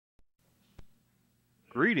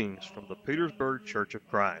Greetings from the Petersburg Church of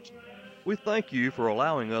Christ. We thank you for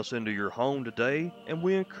allowing us into your home today, and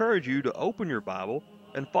we encourage you to open your Bible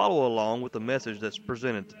and follow along with the message that's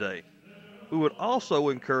presented today. We would also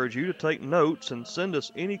encourage you to take notes and send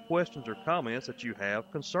us any questions or comments that you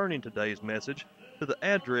have concerning today's message to the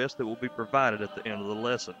address that will be provided at the end of the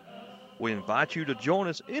lesson. We invite you to join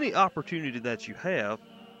us any opportunity that you have.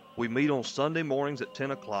 We meet on Sunday mornings at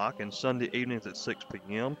 10 o'clock and Sunday evenings at 6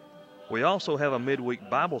 p.m. We also have a midweek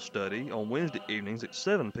Bible study on Wednesday evenings at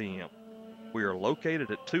 7 p.m. We are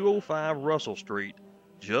located at 205 Russell Street,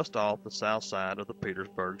 just off the south side of the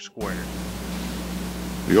Petersburg Square.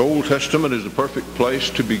 The Old Testament is the perfect place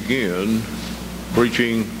to begin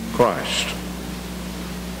preaching Christ.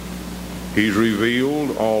 He's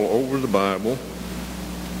revealed all over the Bible.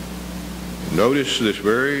 Notice this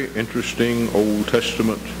very interesting Old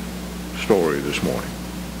Testament story this morning.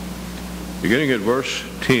 Beginning at verse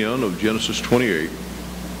 10 of Genesis 28.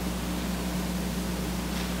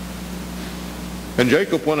 And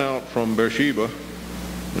Jacob went out from Beersheba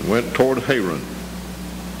and went toward Haran.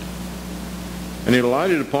 And he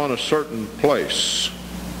alighted upon a certain place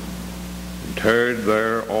and tarried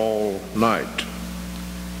there all night,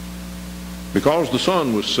 because the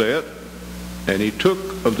sun was set. And he took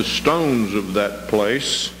of the stones of that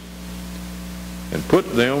place and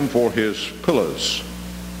put them for his pillars,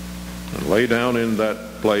 and lay down in that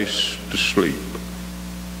place to sleep.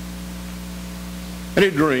 And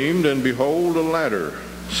he dreamed, and behold, a ladder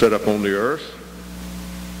set up on the earth,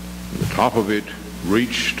 and the top of it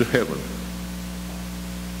reached to heaven.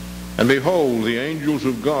 And behold, the angels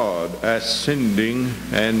of God ascending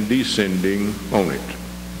and descending on it.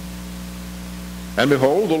 And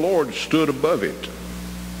behold, the Lord stood above it,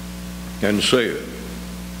 and said,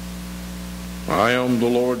 I am the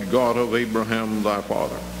Lord God of Abraham thy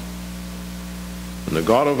father, and the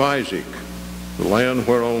God of Isaac, the land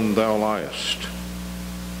whereon thou liest.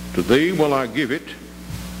 To thee will I give it,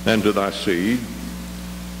 and to thy seed.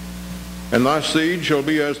 And thy seed shall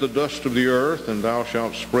be as the dust of the earth, and thou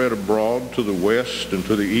shalt spread abroad to the west, and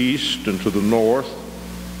to the east, and to the north,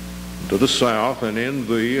 and to the south. And in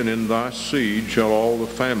thee and in thy seed shall all the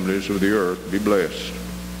families of the earth be blessed.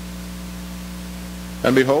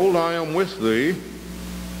 And behold, I am with thee,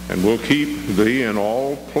 and will keep thee in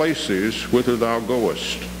all places whither thou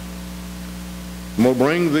goest, and will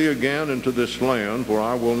bring thee again into this land, for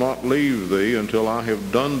I will not leave thee until I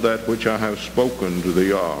have done that which I have spoken to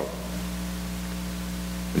thee of.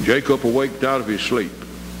 And Jacob awaked out of his sleep,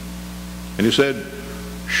 and he said,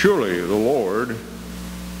 Surely the Lord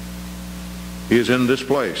is in this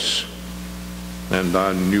place, and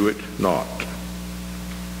I knew it not.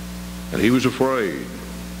 And he was afraid,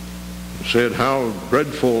 and said, How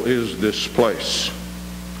dreadful is this place!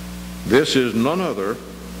 This is none other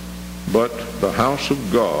but the house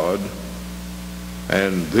of God,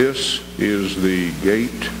 and this is the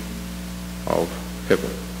gate of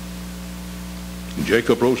heaven. And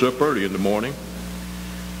Jacob rose up early in the morning,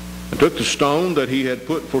 and took the stone that he had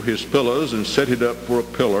put for his pillars, and set it up for a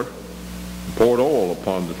pillar, and poured oil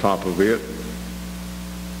upon the top of it.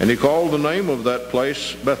 And he called the name of that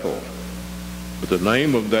place Bethel. But the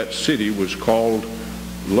name of that city was called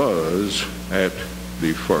Luz at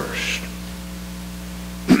the first.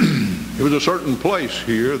 It was a certain place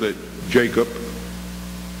here that Jacob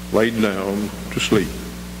laid down to sleep.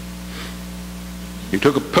 He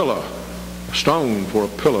took a stone for a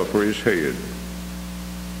pillar for his head.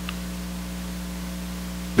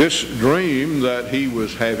 This dream that he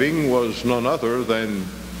was having was none other than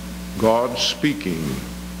God speaking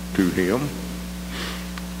to him.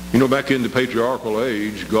 You know, back in the patriarchal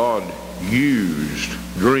age, God used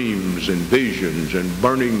dreams and visions and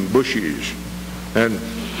burning bushes and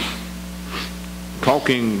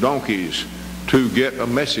talking donkeys to get a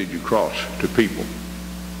message across to people.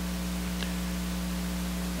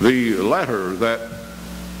 The ladder that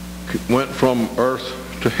went from earth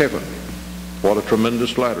to heaven, what a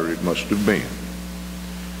tremendous ladder it must have been.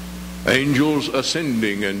 Angels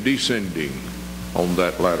ascending and descending on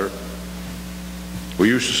that ladder. We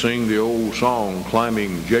used to sing the old song,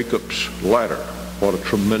 Climbing Jacob's Ladder. What a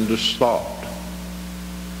tremendous thought.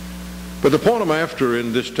 But the point I'm after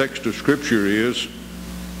in this text of Scripture is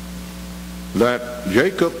that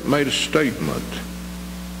Jacob made a statement.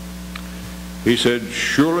 He said,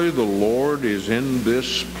 Surely the Lord is in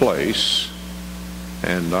this place,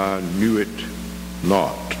 and I knew it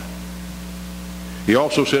not. He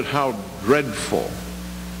also said, how dreadful,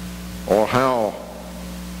 or how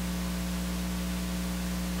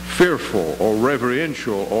fearful, or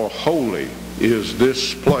reverential, or holy is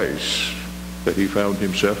this place that he found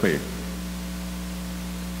himself in.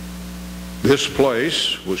 This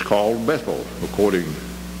place was called Bethel, according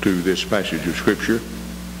to this passage of Scripture.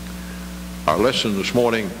 Our lesson this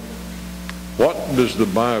morning, what does the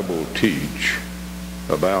Bible teach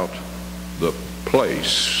about the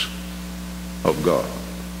place of God?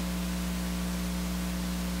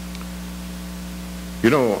 You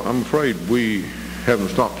know, I'm afraid we haven't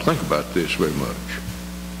stopped to think about this very much.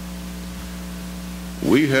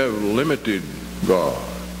 We have limited God.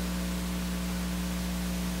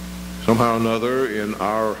 Somehow or another, in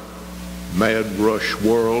our mad rush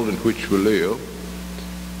world in which we live,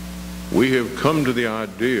 we have come to the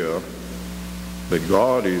idea that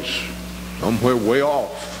God is somewhere way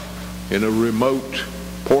off in a remote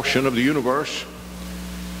portion of the universe,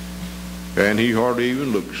 and he hardly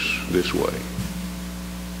even looks this way.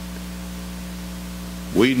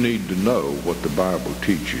 We need to know what the Bible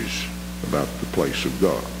teaches about the place of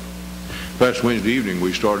God. Last Wednesday evening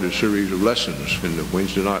we started a series of lessons in the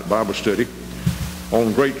Wednesday night Bible study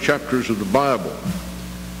on great chapters of the Bible.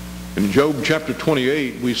 In Job chapter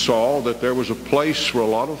 28 we saw that there was a place for a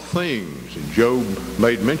lot of things, and Job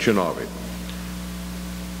made mention of it.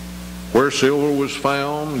 Where silver was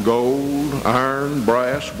found, gold, iron,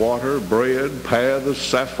 brass, water, bread, paths,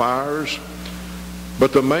 sapphires.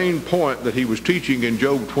 But the main point that he was teaching in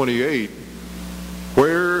Job 28,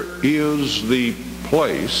 where is the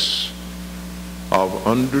place of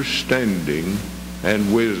understanding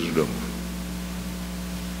and wisdom?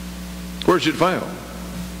 Where's it found?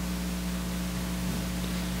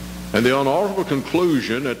 And the unalterable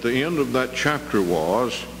conclusion at the end of that chapter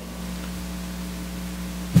was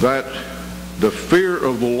that the fear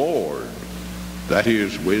of the Lord, that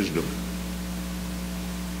is wisdom.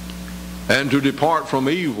 And to depart from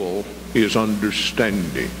evil is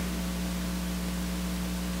understanding.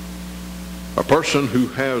 A person who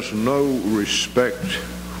has no respect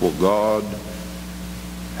for God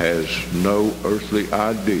has no earthly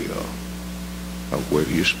idea of where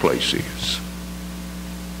his place is.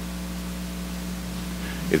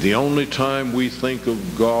 If the only time we think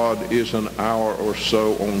of God is an hour or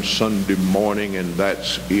so on Sunday morning and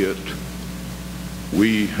that's it,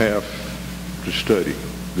 we have to study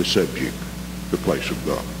the subject, the place of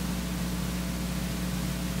God.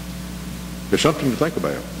 There's something to think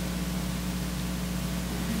about.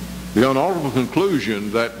 The unalterable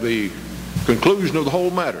conclusion, that the conclusion of the whole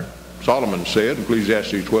matter, Solomon said in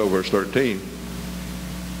Ecclesiastes 12 verse 13,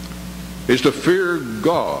 is to fear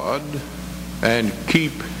God and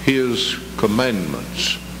keep his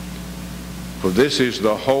commandments. For this is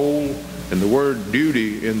the whole, and the word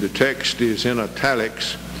duty in the text is in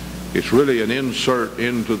italics. It's really an insert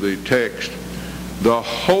into the text. The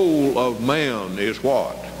whole of man is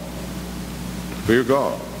what? To fear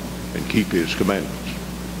God and keep his commandments.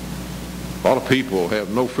 A lot of people have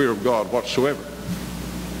no fear of God whatsoever.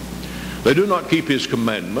 They do not keep his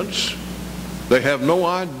commandments. They have no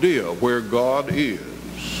idea where God is.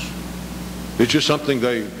 It's just something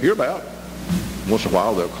they hear about. Once in a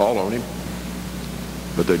while they'll call on him,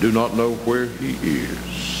 but they do not know where he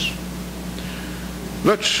is.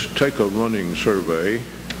 Let's take a running survey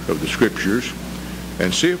of the Scriptures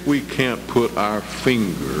and see if we can't put our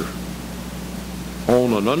finger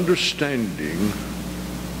on an understanding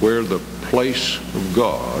where the place of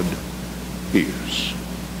God is.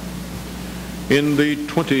 In the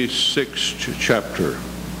 26th chapter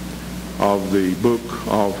of the book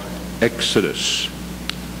of Exodus,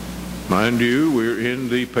 mind you, we're in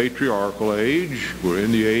the patriarchal age. We're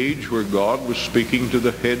in the age where God was speaking to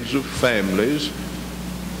the heads of families.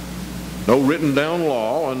 No written down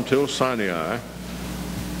law until Sinai.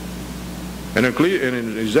 And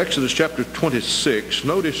in Exodus chapter 26,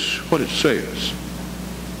 notice what it says,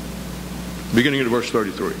 beginning at verse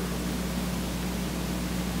 33.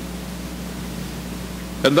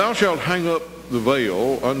 And thou shalt hang up the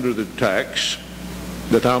veil under the tax,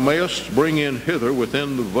 that thou mayest bring in hither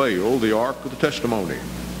within the veil the ark of the testimony.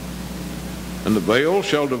 And the veil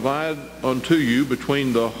shall divide unto you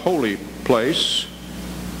between the holy place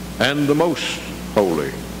and the most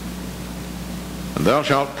holy. And thou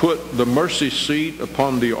shalt put the mercy seat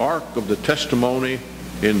upon the ark of the testimony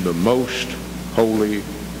in the most holy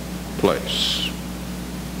place.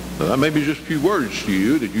 Now, that may be just a few words to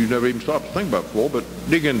you that you never even stopped to think about before, but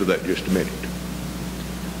dig into that just a minute.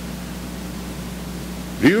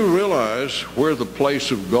 Do you realize where the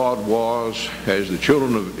place of God was as the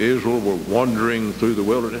children of Israel were wandering through the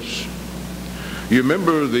wilderness? You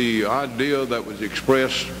remember the idea that was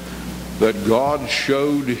expressed that God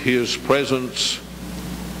showed his presence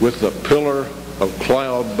with the pillar of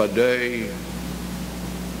cloud by day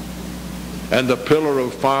and the pillar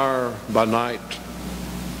of fire by night.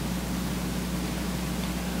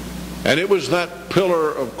 And it was that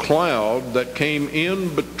pillar of cloud that came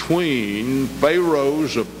in between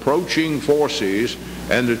Pharaoh's approaching forces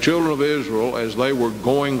and the children of Israel as they were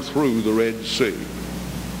going through the Red Sea.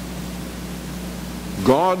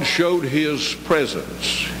 God showed his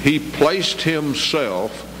presence. He placed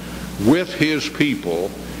himself with his people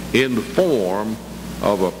in the form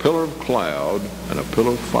of a pillar of cloud and a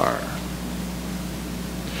pillar of fire.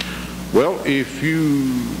 Well, if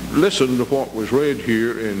you listen to what was read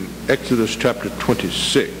here in Exodus chapter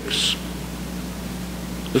 26,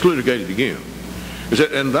 let's litigate it again. It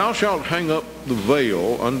said, "And thou shalt hang up the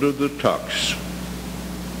veil under the tux,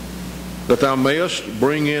 that thou mayest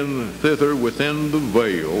bring in thither within the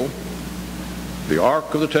veil the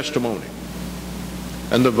ark of the testimony.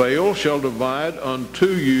 And the veil shall divide unto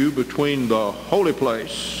you between the holy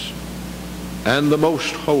place and the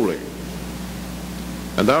most holy.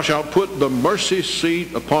 And thou shalt put the mercy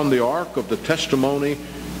seat upon the ark of the testimony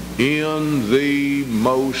in the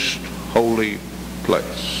most holy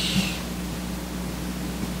place."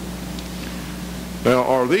 Now,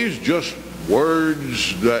 are these just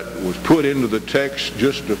words that was put into the text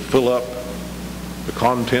just to fill up the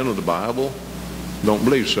content of the Bible? Don't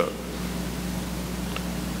believe so.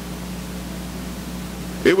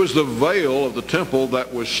 It was the veil of the temple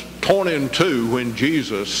that was torn in two when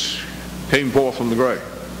Jesus came forth from the grave.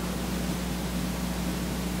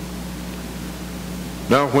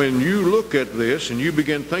 Now, when you look at this and you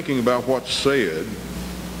begin thinking about what's said,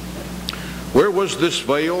 where was this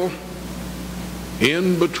veil?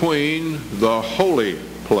 In between the holy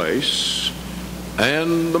place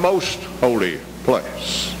and the most holy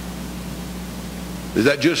place. Is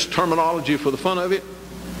that just terminology for the fun of it?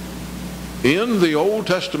 In the Old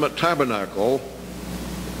Testament tabernacle,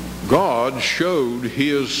 God showed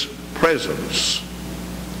his presence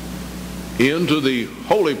into the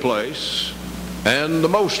holy place and the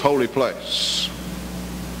most holy place.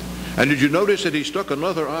 And did you notice that he stuck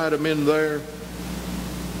another item in there?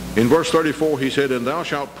 In verse 34 he said, "And thou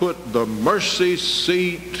shalt put the mercy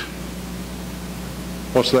seat,"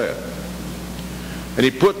 what's that? "And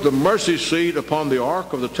he put the mercy seat upon the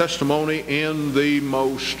ark of the testimony in the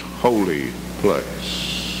most holy place."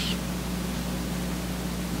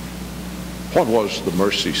 What was the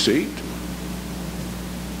mercy seat?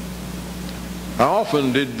 How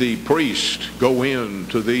often did the priest go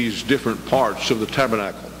into these different parts of the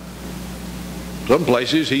tabernacle? Some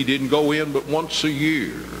places he didn't go in but once a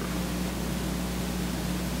year.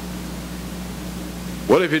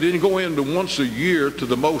 Well, if he didn't go into once a year to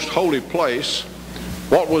the most holy place,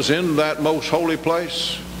 what was in that most holy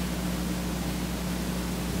place?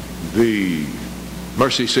 The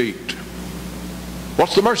mercy seat.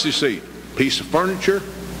 What's the mercy seat? Piece of furniture?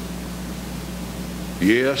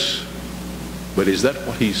 Yes, but is that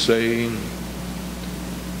what he's saying?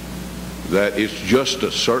 That it's just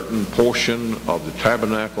a certain portion of the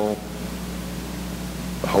tabernacle,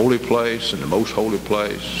 the holy place and the most holy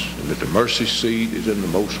place, and that the mercy seat is in the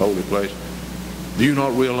most holy place? Do you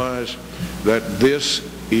not realize that this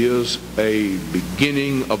is a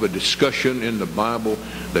beginning of a discussion in the Bible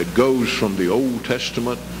that goes from the Old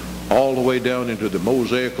Testament all the way down into the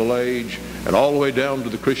Mosaical age and all the way down to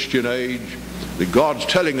the Christian age? That God's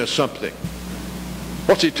telling us something.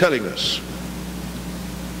 What's he telling us?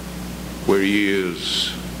 Where he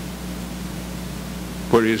is.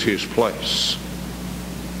 Where is his place?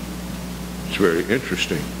 It's very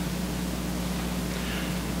interesting.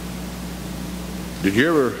 Did you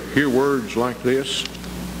ever hear words like this?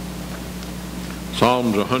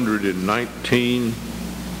 Psalms 119,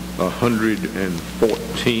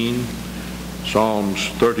 114, Psalms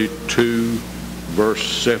 32, verse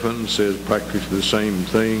 7 says practically the same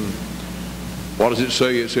thing. What does it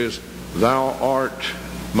say? It says, "Thou art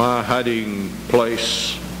my hiding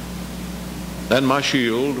place and my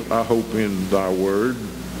shield, I hope in thy word."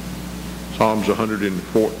 Psalms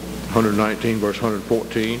 119, verse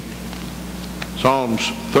 114. Psalms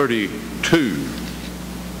 32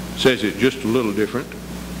 says it just a little different.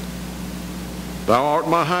 "Thou art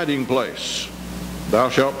my hiding place. Thou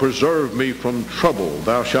shalt preserve me from trouble.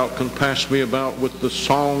 Thou shalt compass me about with the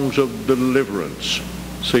songs of deliverance."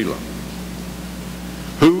 Selah.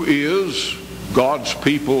 Who is God's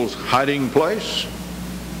people's hiding place?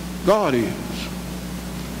 God is.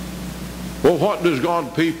 Well, what does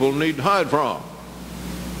God's people need to hide from?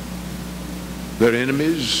 Their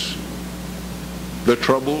enemies, their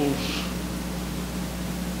troubles.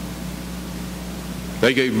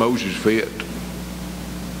 They gave Moses fit.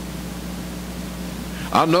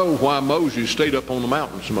 I know why Moses stayed up on the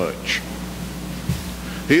mountain so much.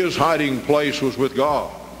 His hiding place was with God.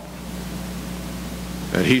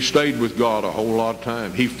 And he stayed with God a whole lot of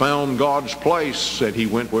time. He found God's place and he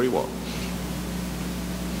went where he was.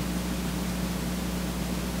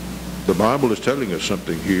 The Bible is telling us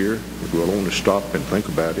something here, if we'll only stop and think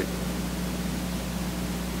about it.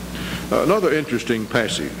 Another interesting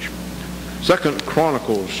passage, 2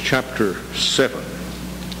 Chronicles chapter 7.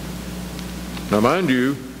 Now mind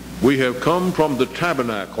you, we have come from the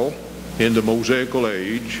tabernacle in the Mosaical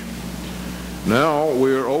age. Now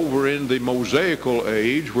we're over in the Mosaical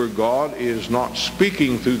age where God is not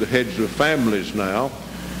speaking through the heads of families now.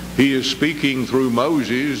 He is speaking through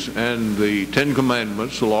Moses and the Ten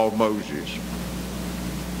Commandments, the law of Moses.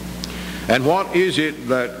 And what is it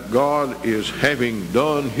that God is having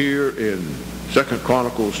done here in 2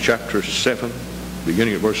 Chronicles chapter 7,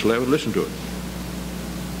 beginning at verse 11? Listen to it.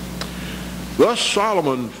 Thus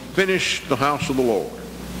Solomon finished the house of the Lord,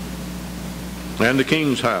 and the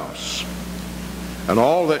king's house, and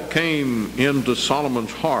all that came into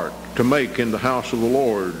Solomon's heart to make in the house of the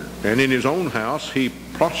Lord, and in his own house he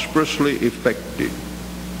prosperously effected.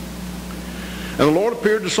 And the Lord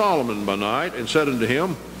appeared to Solomon by night and said unto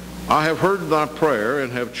him, I have heard thy prayer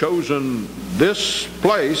and have chosen this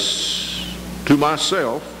place to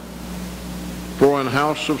myself for an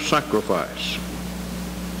house of sacrifice.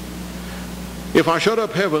 If I shut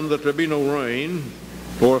up heaven that there be no rain,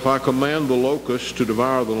 or if I command the locusts to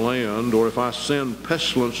devour the land, or if I send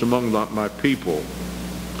pestilence among my people,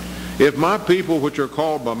 if my people which are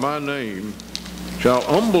called by my name shall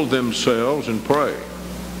humble themselves and pray,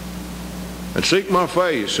 and seek my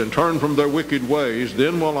face, and turn from their wicked ways,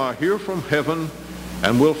 then will I hear from heaven,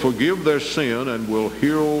 and will forgive their sin, and will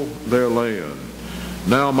heal their land.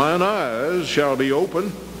 Now mine eyes shall be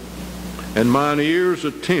open, and mine ears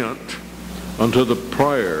attent unto the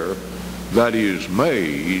prayer that is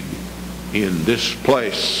made in this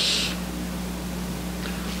place.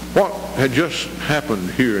 What had just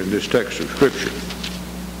happened here in this text of Scripture?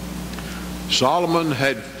 Solomon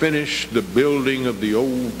had finished the building of the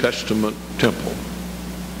Old Testament temple.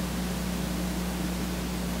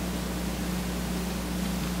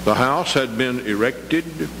 The house had been erected.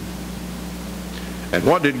 And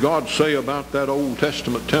what did God say about that Old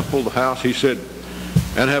Testament temple, the house? He said,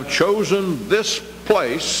 and have chosen this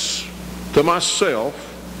place to myself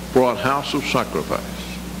for a house of sacrifice.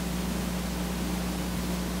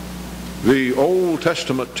 The Old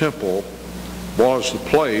Testament temple was the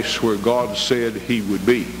place where God said he would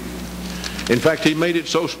be. In fact, he made it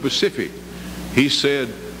so specific. He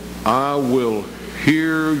said, I will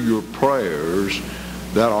hear your prayers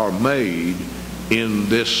that are made in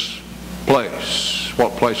this place.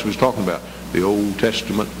 What place was he talking about? The Old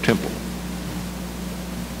Testament temple.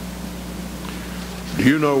 Do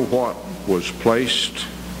you know what was placed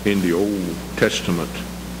in the Old Testament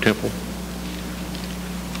temple?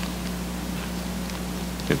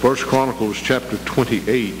 In 1 Chronicles chapter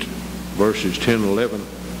 28, verses 10 and 11,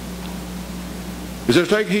 it says,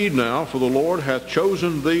 take heed now, for the Lord hath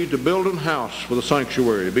chosen thee to build an house for the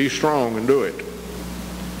sanctuary. Be strong and do it.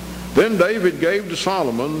 Then David gave to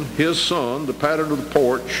Solomon his son the pattern of the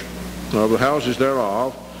porch, of the houses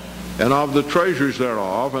thereof, and of the treasures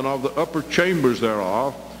thereof, and of the upper chambers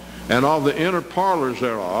thereof, and of the inner parlors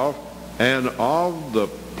thereof, and of the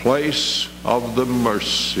place of the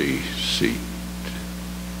mercy seat.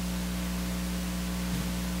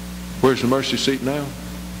 Where's the mercy seat now?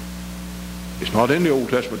 It's not in the Old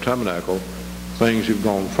Testament tabernacle. Things have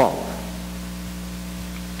gone forward.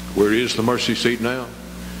 Where is the mercy seat now?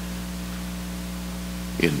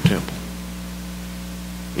 In the temple.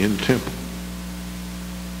 In the temple.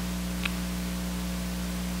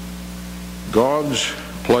 God's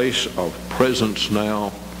place of presence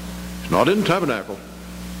now is not in the tabernacle.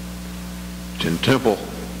 It's in the temple.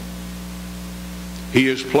 He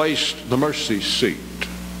has placed the mercy seat.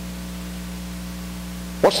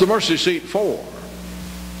 What's the mercy seat for?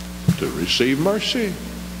 To receive mercy.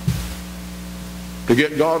 To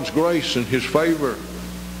get God's grace and his favor.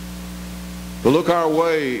 To look our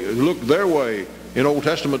way, look their way in Old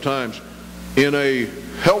Testament times in a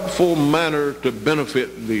helpful manner to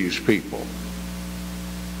benefit these people.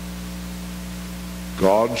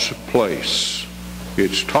 God's place.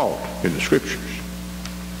 It's taught in the Scriptures.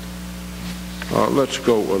 Let's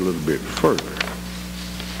go a little bit further.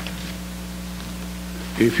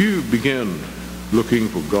 If you begin looking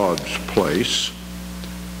for God's place,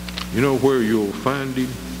 you know where you'll find him?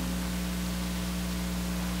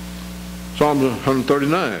 Psalm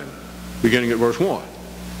 139, beginning at verse 1.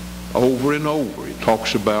 Over and over, he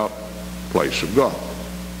talks about the place of God.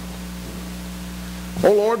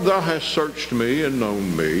 O Lord, thou hast searched me and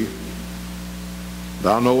known me.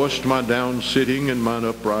 Thou knowest my down sitting and mine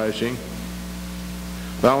uprising.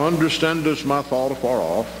 Thou understandest my thought afar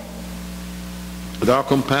off. Thou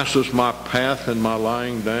compassest my path and my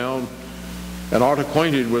lying down, and art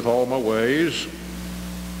acquainted with all my ways.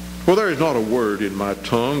 For there is not a word in my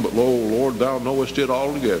tongue, but lo, Lord, thou knowest it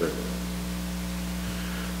altogether.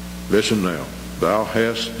 Listen now. Thou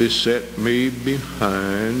hast beset me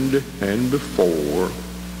behind and before,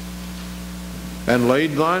 and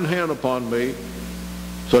laid thine hand upon me.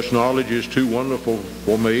 Such knowledge is too wonderful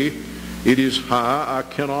for me. It is high, I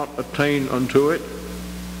cannot attain unto it.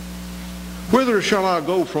 Whither shall I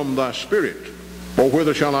go from thy spirit? Or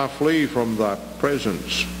whither shall I flee from thy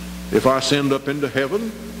presence? If I ascend up into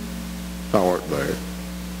heaven, thou art there.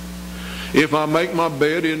 If I make my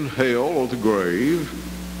bed in hell or the grave,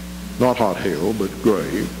 not hot hell, but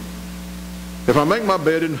grave. If I make my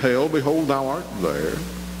bed in hell, behold, thou art there.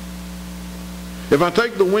 If I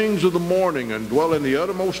take the wings of the morning and dwell in the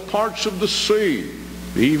uttermost parts of the sea,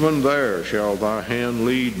 even there shall thy hand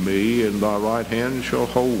lead me, and thy right hand shall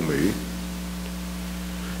hold me.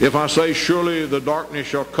 If I say, surely the darkness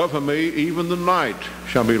shall cover me, even the night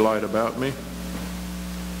shall be light about me.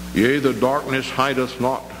 Yea, the darkness hideth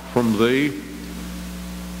not from thee,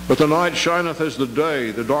 but the night shineth as the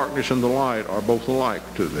day. The darkness and the light are both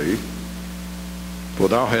alike to thee. For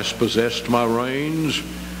thou hast possessed my reins.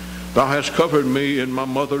 Thou hast covered me in my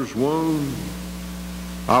mother's womb.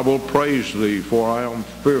 I will praise thee, for I am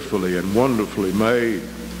fearfully and wonderfully made.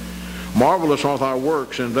 Marvelous are thy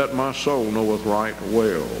works, and that my soul knoweth right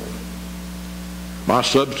well. My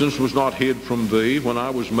substance was not hid from thee when I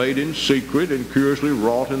was made in secret and curiously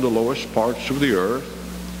wrought in the lowest parts of the earth.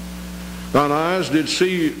 Thine eyes did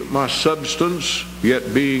see my substance,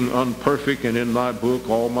 yet being unperfect, and in thy book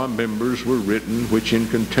all my members were written, which in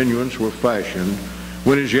continuance were fashioned,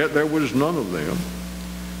 when as yet there was none of them.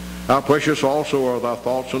 How precious also are thy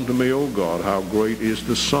thoughts unto me, O God. How great is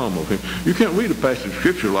the sum of him. You can't read a passage of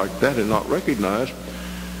Scripture like that and not recognize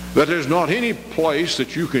that there's not any place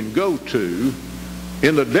that you can go to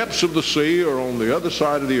in the depths of the sea or on the other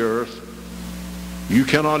side of the earth. You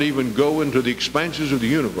cannot even go into the expanses of the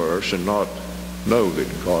universe and not know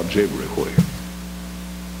that God's everywhere.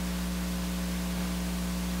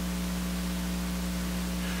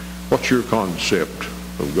 What's your concept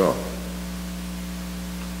of God?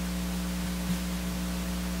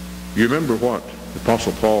 You remember what the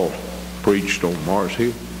Apostle Paul preached on Mars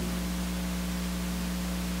Hill?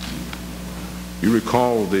 You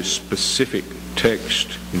recall this specific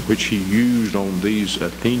text in which he used on these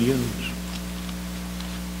Athenians?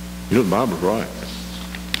 You know, the Bible's right.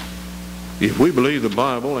 If we believe the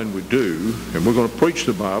Bible, and we do, and we're going to preach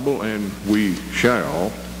the Bible, and we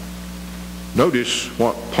shall, notice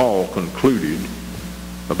what Paul concluded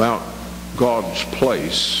about God's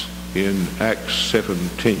place in Acts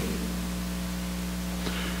 17.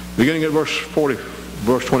 Beginning at verse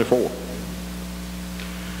 24.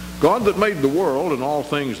 God that made the world and all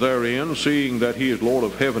things therein, seeing that he is Lord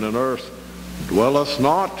of heaven and earth, dwelleth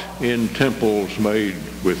not in temples made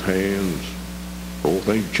with hands. The whole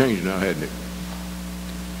thing's changed now, hasn't it?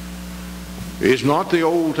 It's not the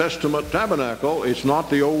Old Testament tabernacle. It's not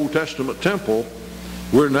the Old Testament temple.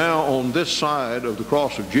 We're now on this side of the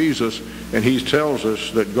cross of Jesus, and he tells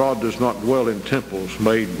us that God does not dwell in temples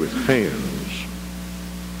made with hands.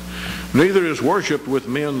 Neither is worshipped with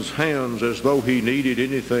men's hands as though he needed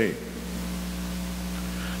anything.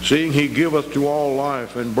 Seeing he giveth to all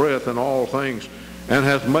life and breath and all things, and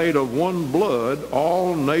hath made of one blood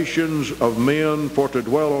all nations of men for to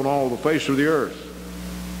dwell on all the face of the earth,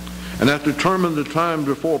 and hath determined the time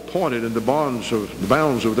before appointed in the bounds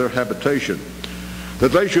of their habitation,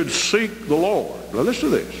 that they should seek the Lord. Now listen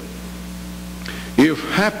to this. If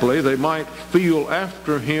haply they might feel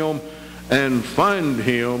after him and find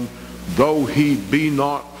him, though he be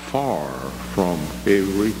not far from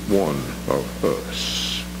every one of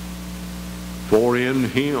us. For in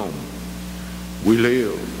him we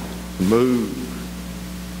live, and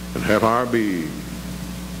move, and have our being.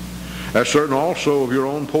 As certain also of your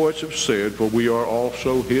own poets have said, for we are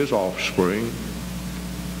also his offspring.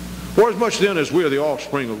 For as much then as we are the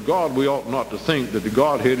offspring of God, we ought not to think that the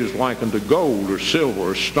Godhead is like unto gold or silver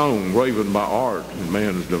or stone graven by art and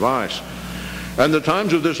man's device. And the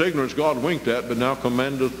times of this ignorance God winked at, but now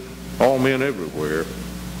commandeth all men everywhere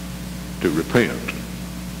to repent,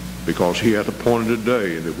 because he hath appointed a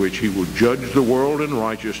day in the which he will judge the world in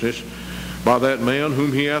righteousness by that man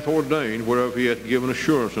whom he hath ordained, whereof he hath given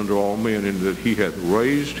assurance unto all men, in that he hath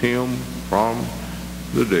raised him from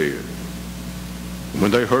the dead. And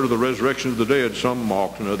when they heard of the resurrection of the dead, some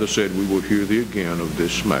mocked, and others said, we will hear thee again of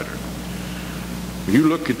this matter. You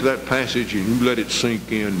look at that passage and you let it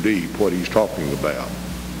sink in deep what he's talking about.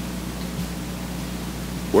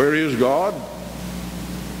 Where is God?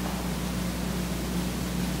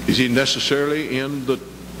 Is he necessarily in the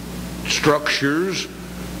structures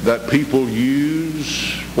that people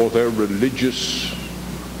use for their religious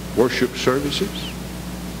worship services?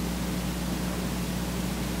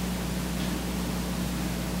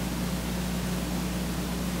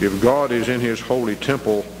 If God is in his holy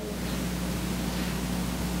temple,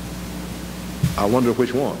 I wonder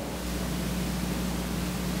which one.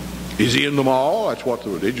 Is he in them all? That's what the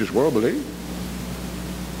religious world believes.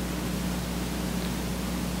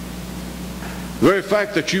 The very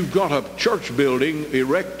fact that you've got a church building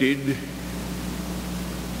erected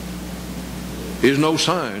is no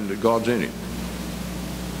sign that God's in it.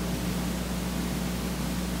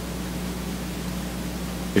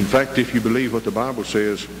 In fact, if you believe what the Bible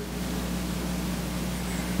says,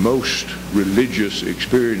 most religious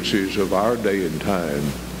experiences of our day and time,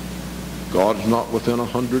 God's not within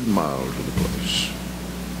 100 miles of the place.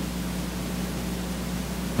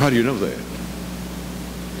 How do you know that?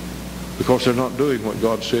 Because they're not doing what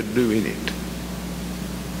God said to do in it.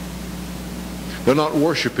 They're not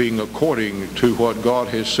worshiping according to what God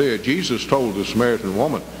has said. Jesus told the Samaritan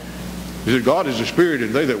woman, he said, God is a spirit,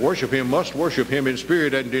 and they that worship him must worship him in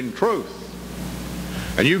spirit and in truth.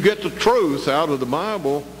 And you get the truth out of the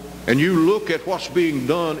Bible, and you look at what's being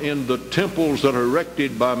done in the temples that are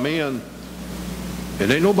erected by men, and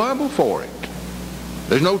there ain't no Bible for it.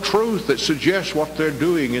 There's no truth that suggests what they're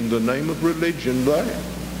doing in the name of religion there.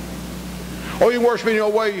 Oh, you worship in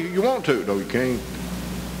your way you want to. No, you can't.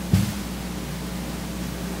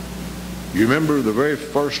 You remember the very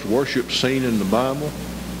first worship scene in the Bible?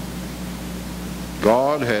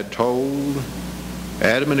 God had told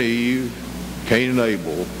Adam and Eve, Cain and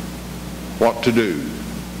Abel, what to do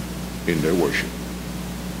in their worship.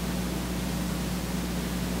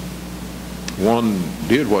 One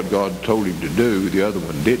did what God told him to do, the other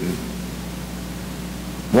one didn't.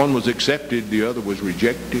 One was accepted, the other was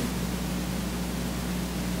rejected.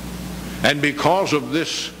 And because of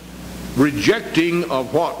this rejecting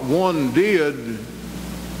of what one did,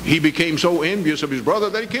 he became so envious of his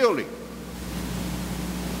brother that he killed him.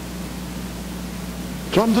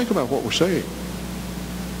 So I'm thinking about what we're saying.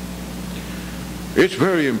 It's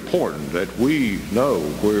very important that we know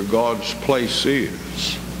where God's place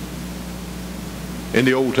is. In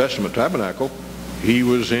the Old Testament tabernacle, he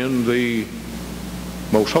was in the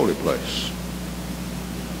most holy place.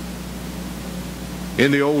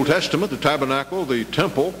 In the Old Testament, the tabernacle, the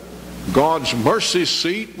temple, God's mercy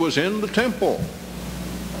seat was in the temple.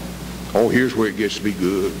 Oh, here's where it gets to be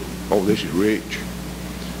good. Oh, this is rich.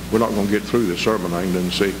 We're not going to get through this sermon. I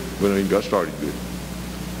didn't see. We haven't even got started good.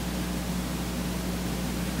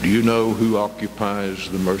 Do you know who occupies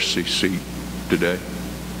the mercy seat today?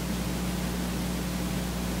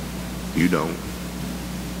 You don't.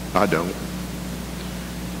 I don't.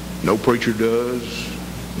 No preacher does.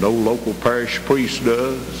 No local parish priest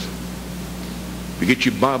does. If you get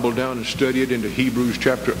your Bible down and study it into Hebrews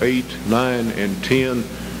chapter 8, 9, and 10,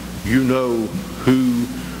 you know who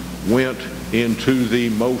went into the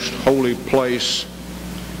most holy place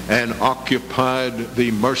and occupied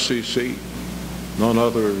the mercy seat. None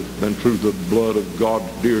other than through the blood of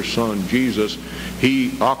God's dear Son, Jesus.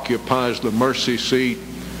 He occupies the mercy seat,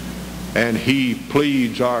 and he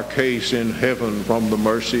pleads our case in heaven from the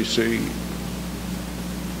mercy seat.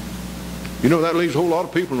 You know, that leaves a whole lot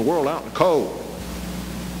of people in the world out in the cold.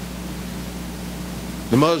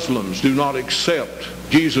 The Muslims do not accept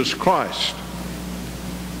Jesus Christ.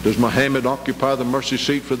 Does Muhammad occupy the mercy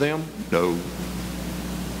seat for them? No.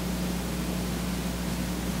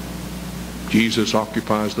 Jesus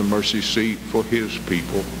occupies the mercy seat for his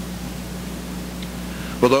people.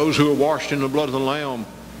 For those who are washed in the blood of the Lamb.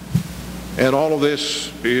 And all of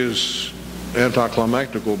this is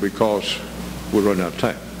anticlimactical because we're running out of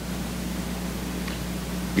time.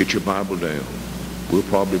 Get your Bible down. We'll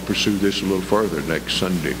probably pursue this a little further next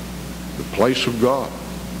Sunday. The place of God.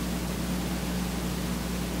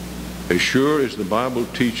 As sure as the Bible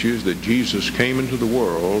teaches that Jesus came into the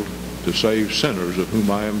world to save sinners, of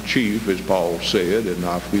whom I am chief, as Paul said, and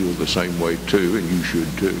I feel the same way too, and you should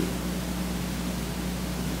too.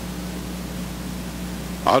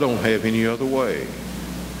 I don't have any other way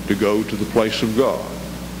to go to the place of God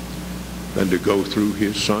than to go through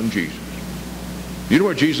his Son Jesus. You know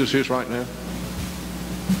where Jesus is right now?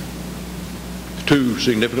 Two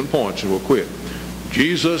significant points and we'll quit.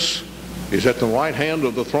 Jesus is at the right hand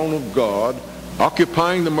of the throne of God,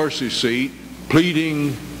 occupying the mercy seat,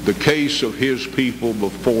 pleading the case of his people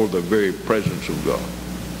before the very presence of God.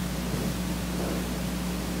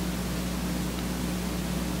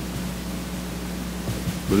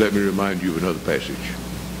 But let me remind you of another passage.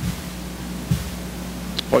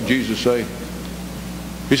 What did Jesus say?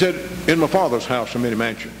 He said, in my Father's house are many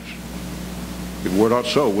mansions. If it were not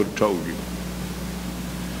so, I would have told you.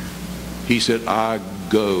 He said, I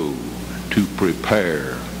go to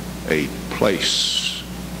prepare a place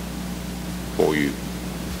for you.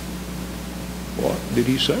 What did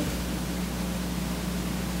he say?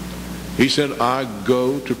 He said, I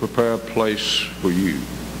go to prepare a place for you,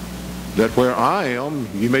 that where I am,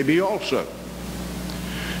 you may be also.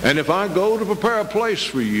 And if I go to prepare a place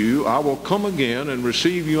for you, I will come again and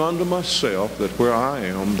receive you unto myself, that where I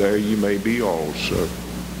am, there you may be also.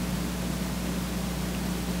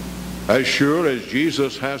 As sure as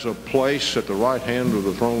Jesus has a place at the right hand of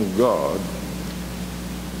the throne of God,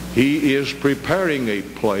 he is preparing a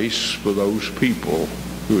place for those people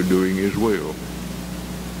who are doing his will.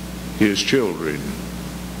 His children,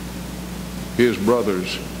 his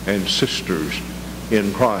brothers and sisters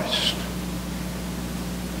in Christ.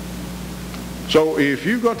 So if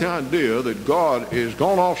you've got the idea that God has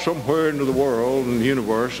gone off somewhere into the world and the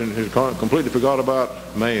universe and has completely forgot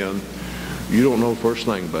about man, you don't know the first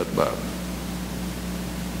thing about the Bible.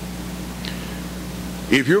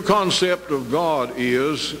 If your concept of God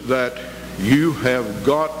is that you have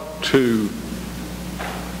got to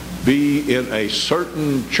be in a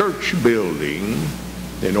certain church building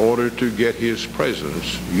in order to get his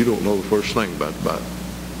presence, you don't know the first thing about the Bible.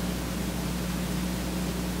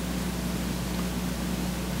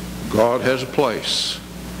 God has a place,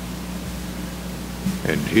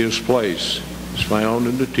 and his place is found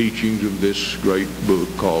in the teachings of this great book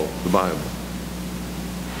called the Bible.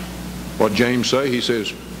 What James say? He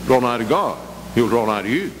says, draw nigh to God, he'll draw nigh to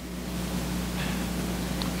you.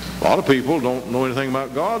 A lot of people don't know anything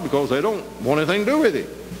about God because they don't want anything to do with him.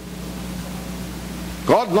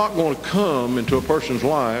 God's not going to come into a person's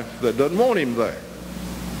life that doesn't want him there.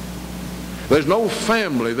 There's no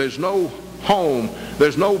family, there's no home,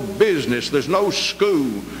 there's no business, there's no school,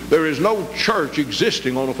 there is no church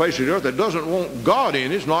existing on the face of the earth that doesn't want God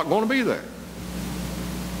in it. It's not going to be there.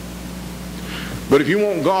 But if you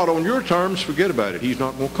want God on your terms, forget about it. He's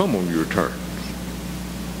not going to come on your terms.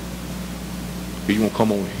 He's going to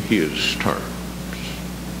come on his terms.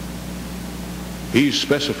 He's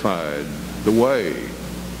specified the way.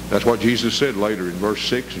 That's what Jesus said later in verse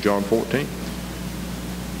 6 of John 14.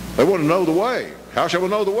 They want to know the way. How shall we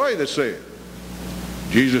know the way, they said?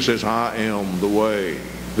 Jesus says, I am the way,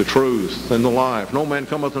 the truth, and the life. No man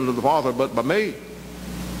cometh unto the Father but by me.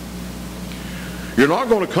 You're not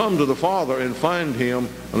going to come to the Father and find him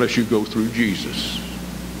unless you go through Jesus.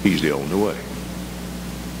 He's the only way.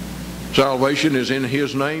 Salvation is in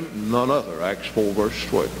his name, none other. Acts 4 verse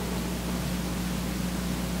 12.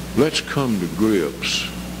 Let's come to grips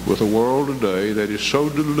with a world today that is so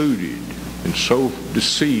deluded and so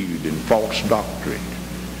deceived in false doctrine.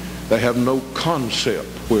 They have no concept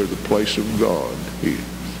where the place of God is.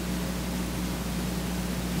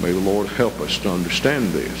 May the Lord help us to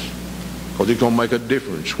understand this, because it's going to make a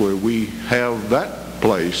difference where we have that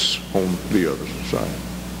place on the other side.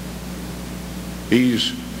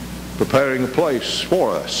 He's preparing a place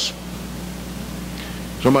for us.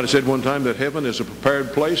 Somebody said one time that heaven is a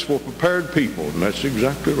prepared place for prepared people, and that's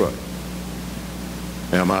exactly right.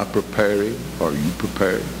 Am I preparing? Are you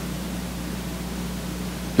prepared?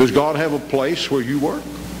 Does God have a place where you work?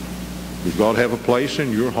 Does God have a place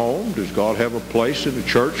in your home? Does God have a place in the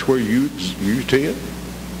church where you attend?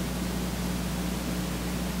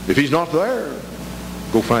 If he's not there,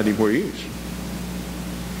 go find him where he is.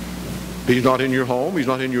 If he's not in your home, he's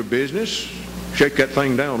not in your business, shake that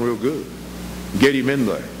thing down real good. Get him in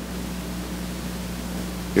there.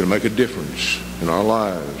 It'll make a difference in our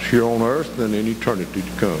lives here on earth and in eternity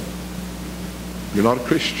to come. You're not a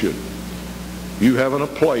Christian. You haven't a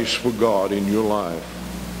place for God in your life.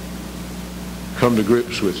 Come to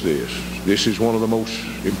grips with this. This is one of the most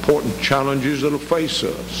important challenges that will face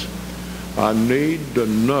us. I need to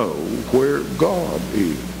know where God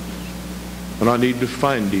is. And I need to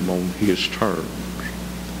find him on his terms.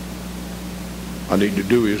 I need to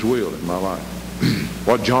do his will in my life.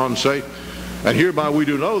 What John say? And hereby we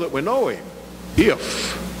do know that we know him,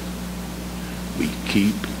 if we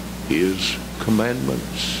keep his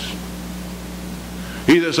commandments.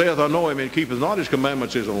 He that saith, I know him, and keepeth not his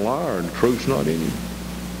commandments is a liar, and the truth's not in him.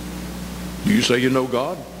 Do you say you know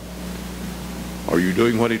God? Are you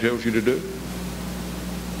doing what he tells you to do?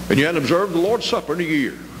 And you hadn't observed the Lord's Supper in a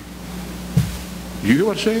year. Do you hear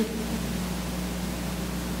what I'm saying?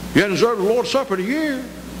 You hadn't observed the Lord's Supper in a year,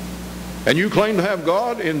 and you claim to have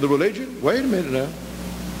God in the religion? Wait a minute now.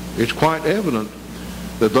 It's quite evident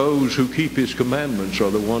that those who keep his commandments are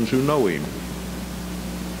the ones who know him.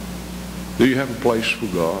 Do you have a place for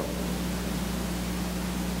God?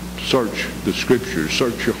 search the Scriptures,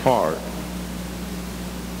 search your heart.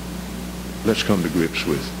 Let's come to grips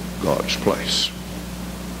with God's place.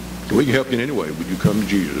 We can help you in any way. Would you come to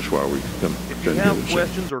Jesus while we come? If you have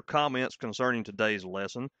questions or comments concerning today's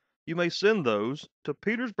lesson, you may send those to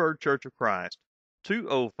Petersburg Church of Christ,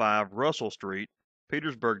 205 Russell Street,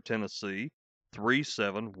 Petersburg, Tennessee,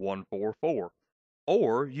 37144.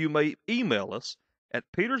 Or you may email us at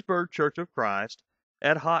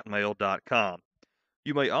petersburgchurchofchrist@hotmail.com.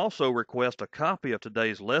 You may also request a copy of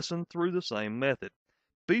today's lesson through the same method.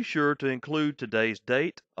 Be sure to include today's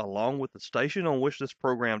date along with the station on which this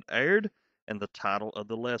program aired and the title of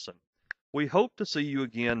the lesson. We hope to see you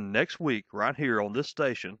again next week right here on this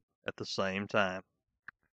station at the same time.